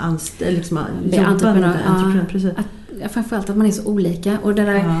entreprenör. Precis. Framförallt att man är så olika. Och det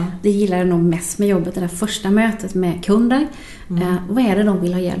där, det gillar jag nog mest med jobbet. Det där första mötet med kunder. Vad är det de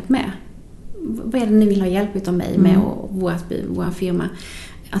vill ha hjälp med? Vad är det ni vill ha hjälp utav mig med och vår firma?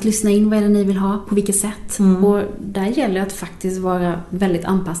 Att lyssna in, vad är det ni vill ha, på vilket sätt. Och där gäller det att faktiskt vara väldigt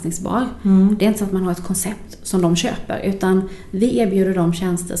anpassningsbar. Det är inte så att man har ett koncept som de köper, utan vi erbjuder de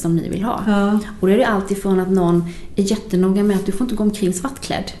tjänster som ni vill ha. Och det är allt ifrån att någon är jättenoga med att du får inte gå omkring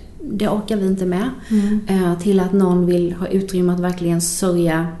svartklädd. Det orkar vi inte med. Till att någon vill ha utrymme att verkligen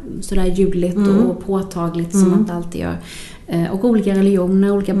sörja sådär ljudligt och påtagligt som man inte alltid gör. Och olika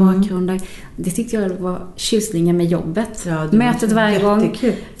religioner, olika bakgrunder. Det tyckte jag var tjusningen med jobbet. Mötet varje gång.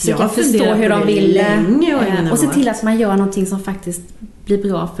 Försöka förstå hur de vill. Och se till att man gör någonting som faktiskt blir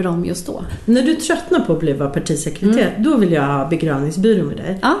bra för dem just då. När du tröttnar på att bli partisekreterare, då vill jag ha begravningsbyrå med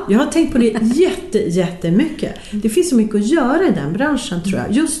dig. Jag har tänkt på det jättemycket. Det finns så mycket att göra i den branschen, tror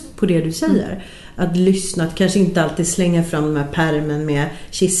jag. Just på det du säger. Att lyssna, att kanske inte alltid slänga fram de här pärmen med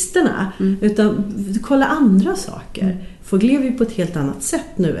kisterna. Utan kolla andra saker. Folk lever ju på ett helt annat sätt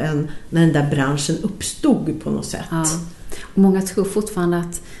nu än när den där branschen uppstod på något sätt. Och många tror fortfarande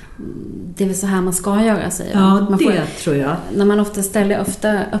att det är väl så här man ska göra, säger man. Ja, det tror jag. När man ofta ställer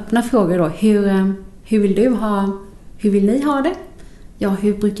öppna frågor då. Hur vill du ha? Hur vill ni ha det? Ja,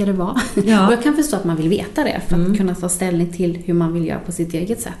 hur brukar det vara? Och jag kan förstå att man vill veta det för att kunna ta ställning till hur man vill göra på sitt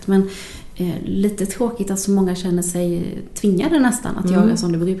eget sätt. Men lite tråkigt att så många känner sig tvingade nästan att göra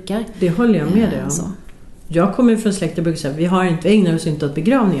som det brukar. Det håller jag med dig om. Jag kommer från släkt och brukar säga vi ägnar oss inte åt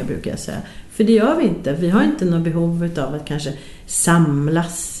begravningar, brukar jag säga. För det gör vi inte. Vi har inte något behov av att kanske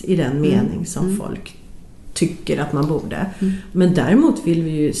samlas i den mening som folk tycker att man borde. Men däremot vill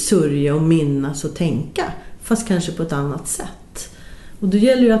vi ju sörja och minnas och tänka. Fast kanske på ett annat sätt. Och då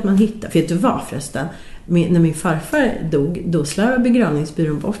gäller det att man hittar. Vet du vad förresten? När min farfar dog, då slarvade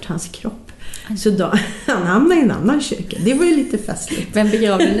begravningsbyrån bort hans kropp. Så då, han hamnade i en annan kyrka. Det var ju lite festligt. Vem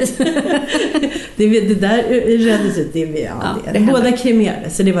begravde ni? det där räddades ut. Båda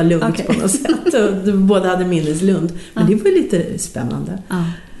kremerades, så det var lugnt på något sätt. Och båda hade minneslund. Men det var ju lite spännande.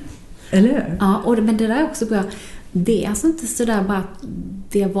 Eller hur? Ja, men det där är också bra. Det är alltså inte sådär bara att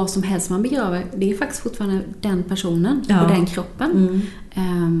det är vad som helst man begraver. Det är faktiskt fortfarande den personen och den kroppen.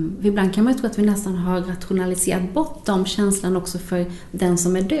 Ibland kan man ju tro att vi nästan har rationaliserat bort de känslan också för den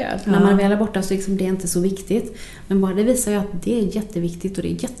som är död. När man väl är borta så liksom det är inte så viktigt. Men bara det visar ju att det är jätteviktigt och det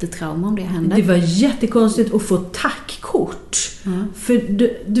är jättetrauma om det händer. Det var jättekonstigt att få tackkort. För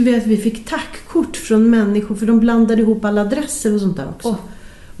du vet, vi fick tackkort från människor för de blandade ihop alla adresser och sånt där också. Och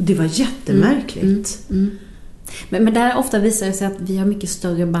det var jättemärkligt. Men där ofta visar det sig att vi har mycket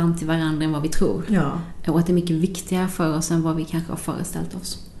större band till varandra än vad vi tror. Och att det är mycket viktigare för oss än vad vi kanske har föreställt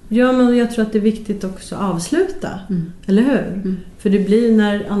oss. Ja, men jag tror att det är viktigt också att avsluta. Eller hur? För det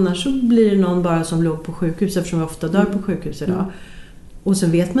blir annars så blir det någon bara som låg på sjukhus, eftersom vi ofta dör på sjukhus idag. Och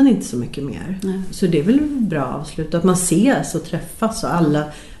sen vet man inte så mycket mer. Så det är väl bra att avsluta. Att man ses och träffas och alla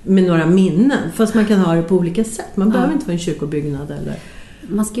med några minnen. Fast man kan ha det på olika sätt. Man behöver inte få en kyrkobyggnad eller...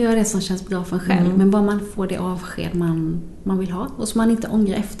 Man ska göra det som känns bra för en själv. Men bara man får det avsked man vill ha. Och så man inte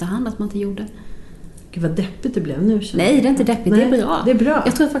ångrar efterhand att man inte gjorde. Gud vad deppigt det blev nu. Nej, det är inte deppigt. Nej, det är bra. Det är bra.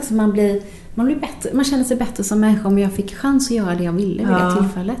 Jag tror faktiskt att man blir bättre. Man känner sig bättre som människa om jag fick chans att göra det jag ville vid det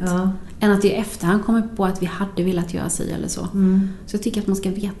tillfället. Än att jag i efterhand kommer på att vi hade velat göra sig eller så. Så jag tycker att man ska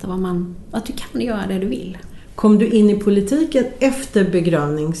veta att du kan göra det du vill. Kom du in i politiken efter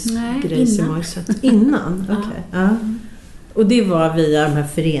begravningsgrejsimorset? Innan? Okej. Och det var via de här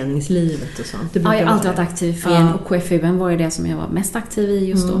föreningslivet och sånt? Jag har alltid varit aktiv i förening och KFU:n var ju det som jag var mest aktiv i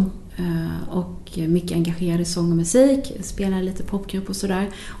just då. Och mycket engagerad i sång och musik, spelade lite popgrupp och sådär.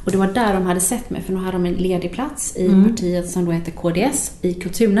 Och det var där de hade sett mig, för nu hade de en ledig plats i partiet som då heter KDS i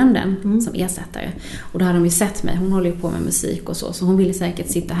kulturnämnden som ersättare. Och då hade de ju sett mig, hon håller ju på med musik och så hon ville säkert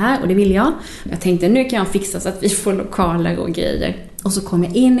sitta här och det ville jag. Jag tänkte nu kan jag fixa så att vi får lokaler och grejer. Och så kom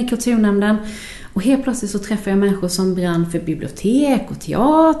jag in i kulturnämnden. Och helt plötsligt så träffade jag människor som brann för bibliotek och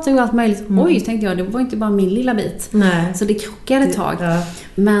teater och allt möjligt. Oj, tänkte jag, det var inte bara min lilla bit. Nej. Så det krockade ett tag.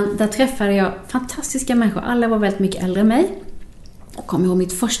 Men där träffade jag fantastiska människor. Alla var väldigt mycket äldre än mig. Jag kommer ihåg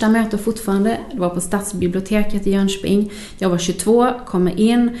mitt första möte fortfarande. Det var på Stadsbiblioteket i Jönköping. Jag var 22, kommer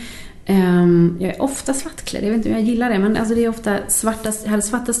in. Jag är ofta svartklädd, jag vet inte om jag gillar det, men alltså det är ofta svarta, jag hade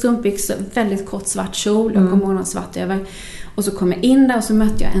svarta strumpbyxor, väldigt kort svart kjol, jag kommer ihåg någon svart över. Och så kom jag in där och så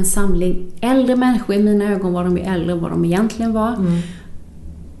mötte jag en samling äldre människor. I mina ögon var de ju äldre än vad de egentligen var.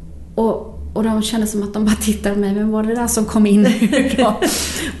 Och de kände som att de bara tittade på mig. Men var det där som kom in nu då?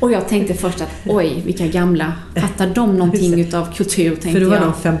 Och jag tänkte först att oj, vilka gamla. Fattar de någonting utav kultur, tänkte jag. För då var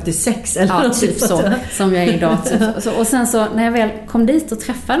de 56 eller ja, typ så. Som jag är idag. Typ. Och sen så när jag väl kom dit och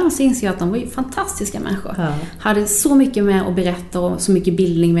träffade dem så insåg jag att de var ju fantastiska människor. Hade så mycket med att berätta och så mycket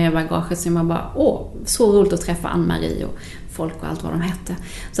bildning med bagaget som jag bara, så roligt att träffa Ann-Marie och folk och allt vad de hette.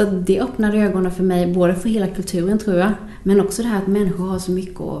 Så det öppnade ögonen för mig, både för hela kulturen tror jag, men också det här att människor har så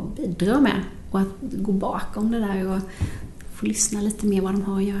mycket att bidra med. Och att gå bakom det där och få lyssna lite mer vad de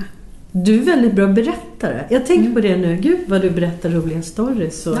har att göra. Du är väldigt bra berättare. Jag tänker på det nu. Gud vad du berättar roliga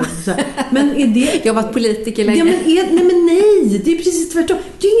stories. Och så. Men är det... Jag har varit politiker länge. Ja, nej. Det är precis tvärtom.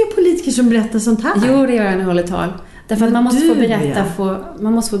 Det är inga politiker som berättar sånt här. Jo, det gör jag när jag håller tal. Därför att man måste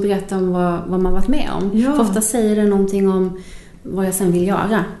få berätta om vad man varit med om. Ja. För ofta säger det någonting om vad jag sen vill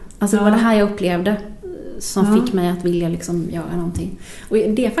göra. Alltså det var det här jag upplevde som fick mig att vilja liksom göra någonting. Och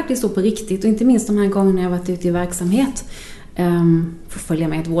det är faktiskt så på riktigt. Och inte minst de här gångerna jag varit ute i verksamhet. För att följa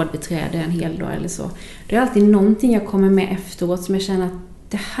med ett vårdbiträde en hel dag eller så. Det är alltid någonting jag kommer med efteråt som jag känner att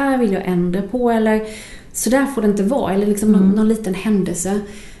det här vill jag ändra på. Eller så där får det inte vara. Eller liksom någon liten händelse.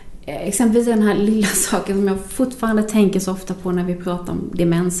 Exempelvis den här lilla saken som jag fortfarande tänker så ofta på när vi pratar om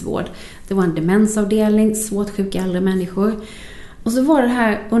demensvård. Det var en demensavdelning, svårt sjuka äldre människor. Och så var det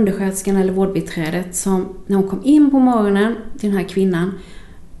här undersköterskan eller vårdbiträdet som när hon kom in på morgonen till den här kvinnan,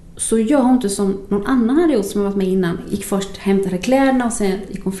 så gör hon inte som någon annan hade gjort som har varit med innan. Gick först, hämtade kläderna och sen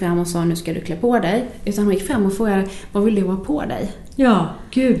gick hon fram och sa nu ska du klä på dig. Utan hon gick fram och frågade vad vill du ha på dig? Ja,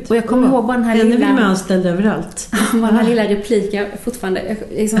 gud. Och jag kommer ihåg bara den här lilla... vill man anställd överallt. Den här lilla repliken fortfarande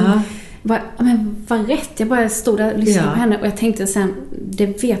liksom... Vad rätt. Jag bara stod där och lyssnade på henne och jag tänkte sen,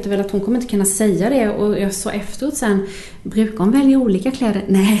 det vet du väl att hon kommer inte kunna säga det, och jag sa efteråt sen, brukar hon välja olika kläder?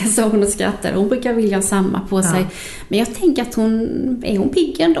 Nej, sa hon och skrattade. Hon brukar vilja samma på sig. Men jag tänker att är hon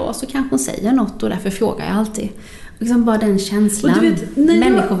pigg ändå så kanske hon säger något, och därför frågar jag alltid. Liksom bara den känslan,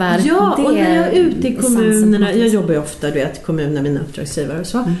 människovärdet. Ja, det och när jag är ute i kommunerna, jag jobbar ju ofta i kommunerna, mina uppdragsgivare och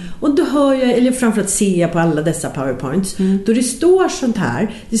så. Och då hör jag, eller framförallt ser jag på alla dessa powerpoints, då det står sånt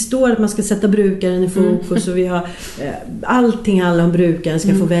här. Det står att man ska sätta brukaren i fokus och vi har allting handlar om brukaren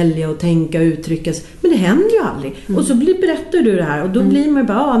ska få välja och tänka och uttryckas. Men det händer ju aldrig. Och så berättar du det här och då blir man ju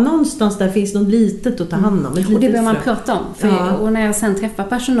bara, någonstans där finns något litet att ta hand om. Och det behöver man prata om. Och när jag sen träffar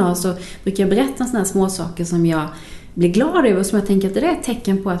personal så brukar jag berätta såna här små saker som jag blir glad över, som jag tänker att det är ett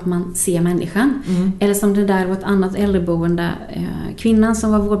tecken på att man ser människan. Eller som det där var ett annat äldreboende, kvinnan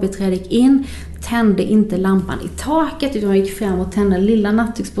som var vårdbiträde gick in, tände inte lampan i taket utan gick fram och tände lilla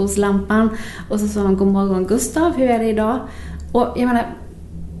nattduksbordslampan och så sa de god morgon Gustav, hur är det idag? Och jag menar,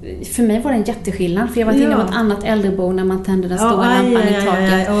 för mig var det en jätteskillnad, för jag var inne på ett annat äldreboende när man tände den stora lampan i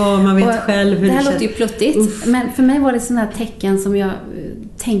taket. Man vet själv hur det här låter ju pluttigt, men för mig var det sådana här tecken som jag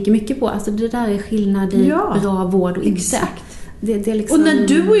tänker mycket på. Alltså det där är skillnad i bra vård och exakt. Det är liksom... Och när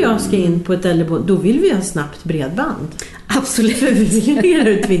du och jag ska in på ett äldreboende, då vill vi ha snabbt bredband. Absolut. För vi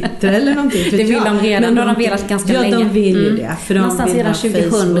vill Twitter eller någonting. Det vill de redan. Men de har velat ganska länge. Ja, de vill ju det. För någonstans redan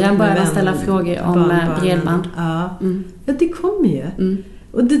 2000 började de ställa frågor om bredband. Ja, det kommer ju.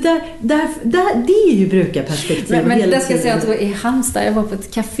 Och det det är ju brukarperspektiv. Men det ska jag säga att det var i Halmstad. Jag var på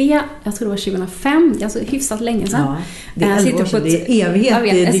ett café, jag tror det var 2005, alltså hyfsat länge sedan. Ja, det är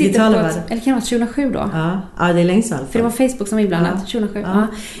evighet i digitala världen. Eller kan det vara 2007 då? Ja, det är längst i alla fall. För det var Facebook som var iblandat, 2007. Ja.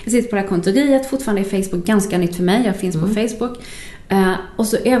 Jag sitter på det här kontoriet, fortfarande är Facebook ganska nytt för mig. Jag finns på Facebook. Och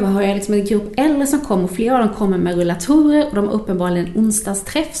så överhör jag liksom en grupp äldre som kommer, och flera av dem kommer med rullatorer och de har uppenbarligen en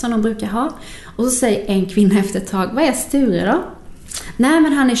onsdagsträff som de brukar ha. Och så säger en kvinna efter ett tag, vad är Sture då? Nej,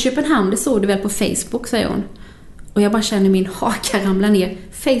 men han är i Köpenhamn, det såg du väl på Facebook, säger hon. Och jag bara känner min haka ramla ner.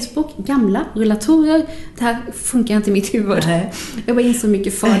 Facebook, gamla rullatorer, det här funkar inte i mitt huvud. Nej. Jag bara insåg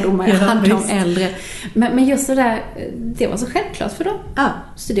mycket fördomar jag hade om äldre. Men just det där, det var så självklart för dem.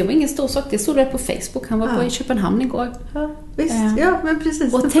 Så det var ingen stor sak, det såg du på Facebook. Han var på i Köpenhamn igår. Visst, men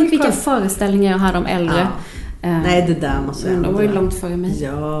precis. Och tänk vilka föreställningar jag hade om äldre. Nej, det där måste jag ändå. De var ju långt före mig.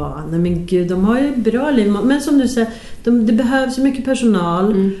 Ja, nej men gud, de har ju bra liv. Men som du säger, det behövs så mycket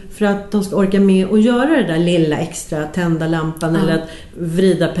personal för att de ska orka med och göra det där lilla extra, tända lampan eller att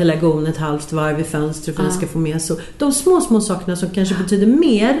vrida pelargon ett halvt varv i fönstret för att det ska få med så. De små sakerna som kanske betyder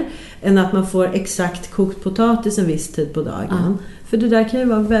mer än att man får exakt kokt potatis en viss tid på dagen. För det där kan ju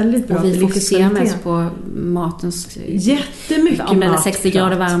vara väldigt bra. Och vi fokuserar mest på matens... Jättemycket om den är 60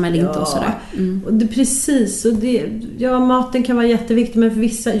 grader varm eller inte och sådär. Och det, precis. Och maten kan vara jätteviktig, men för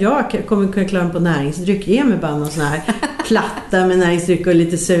vissa... Jag kommer kunna klara mig på näringsdryck. Ge mig bara någon sån här platta med näringsdryck och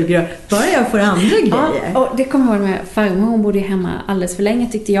lite sugrör. Bara jag får andra grejer. Och det kommer jag ihåg med farmor. Hon bodde hemma alldeles för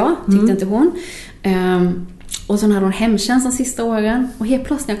länge, tyckte jag. Tyckte inte hon. Och sen hade hon hemtjänst de sista åren. Och helt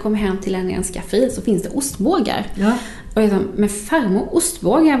plötsligt när jag kom hem till en skafferi så finns det ostbågar. Ja. Och jag sa, men farmor,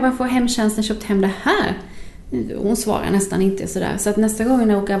 ostbågar, varför har hemtjänsten köpt hem det här? Hon svarar nästan inte sådär. Så att nästa gång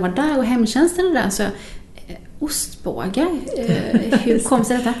när jag var där och hemtjänsten är där så ostbågar. Hur kom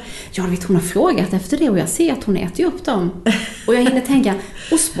sig detta? Ja, vet, hon har frågat efter det och jag ser att hon äter ju upp dem. Och jag hinner tänka,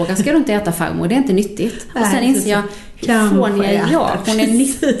 ostbågar ska du inte äta, farmor, det är inte nyttigt. Och sen inser jag, hon är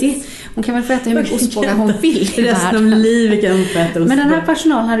nyttig. Hon kan väl få äta hur mycket ostbågar hon vill. Resten av livet kan hon få äta ostbågar. Men den här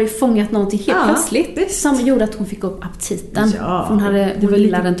personalen hade ju fångat någonting helt plötsligt som gjorde att hon fick upp aptiten. Ja, hon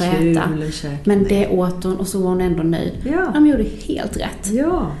gillade inte att äta. Men det åt hon och så var hon ändå nöjd. Ja. De gjorde helt rätt.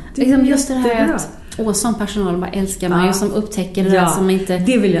 Ja, det liksom just det här att som personal bara älskar man ju, som upptäcker det där som inte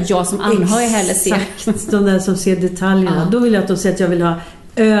det vill jag som anhörig heller ser. Exakt, de där som ser detaljerna. Då vill jag att de säger att jag vill ha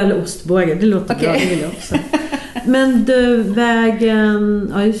öl och ostbågar. Det låter bra, det vill jag också. Men du,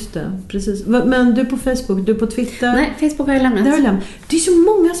 vägen... Ja, just det. Precis. Men du på Facebook, du på Twitter? Nej, Facebook har jag lämnat. Det har jag lämnat. Det är så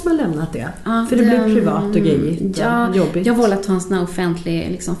många som har lämnat det. Ja, för det blir privat och grejigt och jobbigt. Jag valde att ha en sån här offentlig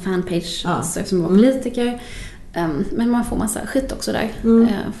liksom, fanpage eftersom jag var politiker. Men man får massa skit också där.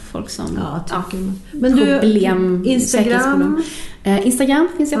 Folk som men du, problem. Instagram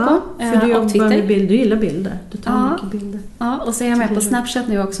finns jag på. För du och Twitter. Med bild, du gillar bilder. Du tar mycket bilder. Ja, och så är jag med på Snapchat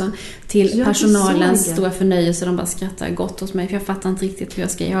nu också. Till personalens stora förnöjelse. De bara skrattar gott hos mig. För jag fattar inte riktigt hur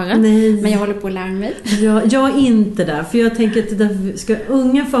jag ska göra. Nej. Men jag håller på att lära mig. Jag är inte där. För jag tänker att där ska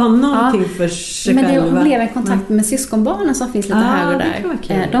unga få ha någonting för sig själva. Men det blev en kontakt med syskonbarnen som finns lite här och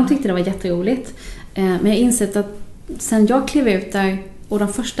där. De tyckte det var jätteroligt. Men jag har insett att sen jag klev ut där, och de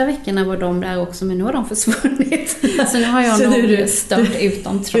första veckorna var de där också, men nu har de försvunnit. Så nu har jag nog stört ut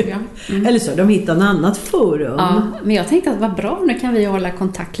dem, tror jag. Eller så, de hittar en annat forum. Ja, men jag tänkte att vad bra, nu kan vi hålla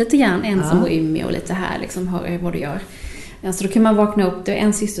kontakt lite grann. En som bor i Umeå och lite här, liksom höra vad du gör. Så då kan man vakna upp, det är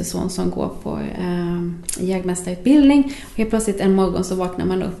en systerson som går på jägmästarutbildning. Och helt plötsligt en morgon så vaknar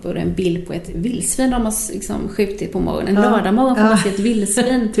man upp och det är en bild på ett vildsvin de har liksom skjutit på morgonen. En lördagmorgon får man se ett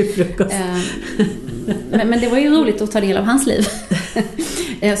vildsvin. Till frukost. Men det var ju roligt att ta del av hans liv.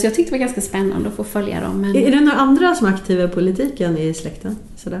 Så jag tyckte det var ganska spännande att få följa dem. Men... Är det några andra som är aktiva i politiken i släkten?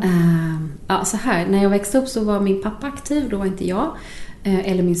 Så här, när jag växte upp så var min pappa aktiv, då var inte jag.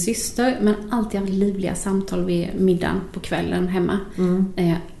 Eller min syster, men alltid haft livliga samtal vid middagen på kvällen hemma.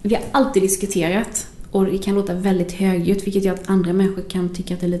 Vi har alltid diskuterat, och det kan låta väldigt högljutt, vilket gör att andra människor kan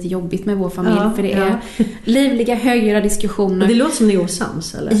tycka att det är lite jobbigt med vår familj, för det är livliga, högljudda diskussioner. Och det låter som ni är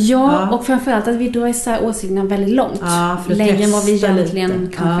osams, eller? Ja, och framförallt att vi drar isär åsikterna väldigt långt. Längre än vad vi egentligen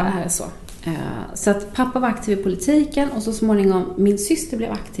kanske är så. Så att pappa var aktiv i politiken, och så småningom min syster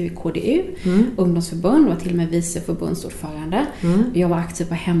blev aktiv i KDU, ungdomsförbund, var till och med vice förbundsordförande. Jag var aktiv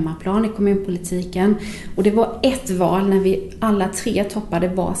på hemmaplan i kommunpolitiken, och det var ett val när vi alla tre toppade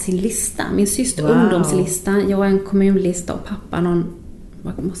var sin lista. Min syster ungdomslistan, jag en kommunlista, och pappa han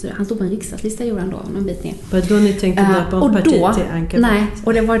stod på en riksdagslista, gjorde han då någon bit ner. Var då ni tänkte döpa om parti till Anka? Nej,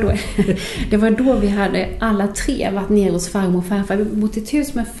 och det var då vi hade alla tre varit ner hos farmor och farfar. Vi bodde i ett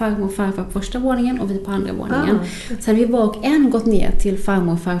hus med farmor och farfar på första våningen och vi på andra våningen. Så hade vi var och en gått ner till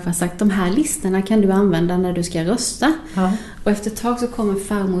farmor och farfar och sagt, de här listorna kan du använda när du ska rösta. Och efter ett tag så kommer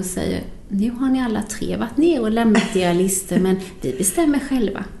farmor och säger, nu har ni alla tre varit ner och lämnat era listor, men vi bestämmer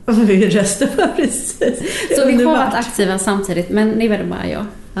själva. Och vi röstar på precis. Så vi har varit aktiva samtidigt, men nu är det bara jag.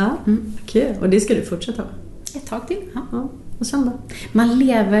 Okej. Och det ska du fortsätta med? Ett tag till. Och sen då? Man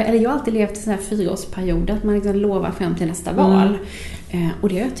lever, eller jag har alltid levt i sån här 4-årsperioder, att man liksom lovar fram till nästa val. Och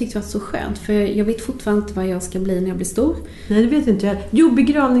det har jag tyckt varit så skönt, för jag vet fortfarande inte vad jag ska bli när jag blir stor. Nej, det vet inte jag. Jo,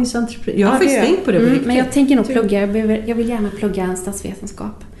 begravningsentreprenör. Jag har faktiskt tänkt på det. Men jag tänker nog plugga. Jag vill gärna plugga en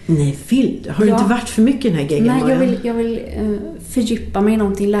statsvetenskap. Nej, vill du? Har du inte varit för mycket i den här geggen? Nej, jag vill fördjupa mig i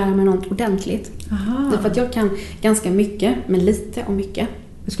någonting, lära mig något ordentligt. Därför att jag kan ganska mycket, men lite och mycket.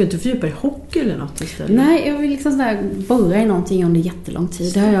 Jag ska inte fördjupa i hockey eller något istället? Nej, jag vill liksom sådär börja i någonting under jättelång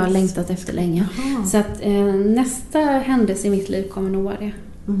tid. Det har jag längtat efter länge. Så att nästa händelse i mitt liv kommer nog vara det.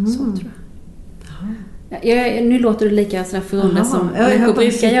 Så tror jag. Nu låter du lika sådär förundrad som människor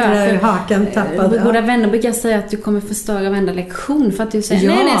brukar göra. Hakan tappad. Våra vänner brukar säga att du kommer förstöra varenda lektion för att du säger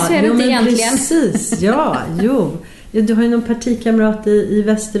nej, så är det inte egentligen. Precis, du har ju någon partikamrat i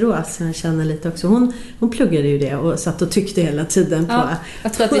Västerås som jag känner lite också. Hon pluggade ju det och satt och tyckte hela tiden på...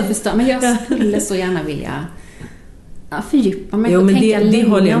 jag tror att det förstör. Men jag skulle så gärna vilja fördjupa mig och tänka det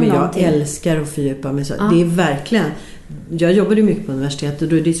håller jag med. Någonting. Jag älskar att fördjupa mig så. Det är verkligen... Jag jobbade mycket på universitetet och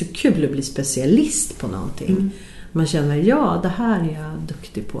då är det så kul att bli specialist på någonting. Man känner, det här är jag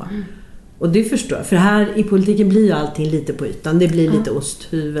duktig på. Och det förstår jag. För här i politiken blir ju allting lite på ytan. Det blir lite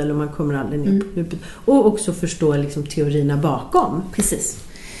osthyvel och man kommer aldrig ner på djupet. Och också förstå liksom teorierna bakom. Precis.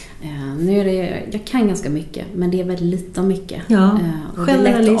 Nu är det, jag kan ganska mycket, men det är väldigt lite och mycket. Och det är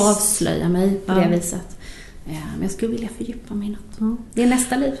lätt att avslöja mig på det viset. Men jag skulle vilja fördjupa mig i något. Det är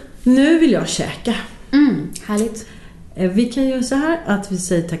nästa liv. Nu vill jag käka. Härligt. Vi kan göra så här att vi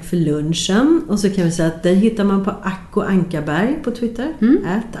säger tack för lunchen. Och så kan vi säga att där hittar man på Acko Ankarberg på Twitter.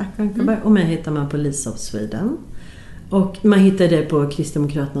 Acko Ankarberg. Och mig hittar man på Lisa of Sweden. Och man hittar det på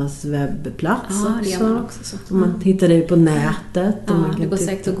Kristdemokraternas webbplats också. Det gör man också så. Och man hittar det på nätet. Ja, och man det går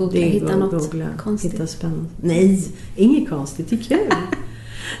säkert att googla, hitta något konstigt. Hitta spännande. Nej, inget konstigt. Det är kul.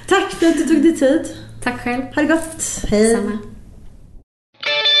 Tack för att du tog dig tid. Tack själv. Ha det gott. Hej. Samma.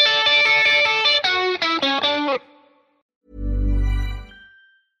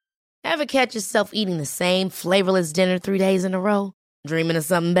 Ever catch yourself eating the same flavorless dinner 3 days in a row? Dreaming of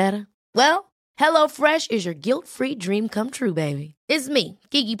something better? Well, HelloFresh is your guilt-free dream come true, baby. It's me,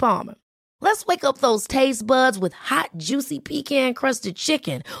 Keke Palmer. Let's wake up those taste buds with hot, juicy pecan-crusted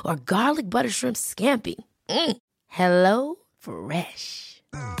chicken or garlic butter shrimp scampi. Hello Fresh.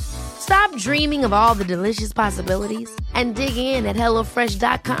 Stop dreaming of all the delicious possibilities and dig in at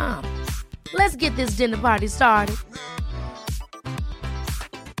HelloFresh.com. Let's get this dinner party started.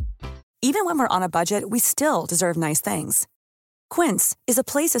 Even when we're on a budget, we still deserve nice things. Quince is a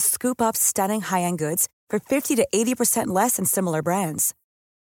place to scoop up stunning high-end goods for 50 to 80% less than similar brands.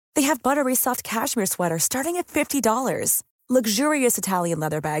 They have buttery soft cashmere sweaters starting at $50, luxurious Italian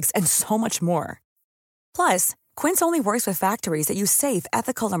leather bags, and so much more. Plus, Quince only works with factories that use safe,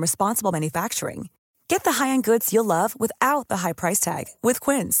 ethical, and responsible manufacturing. Get the high-end goods you'll love without the high price tag with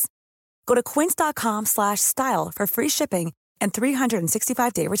Quince. Go to quince.com/style for free shipping and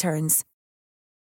 365-day returns.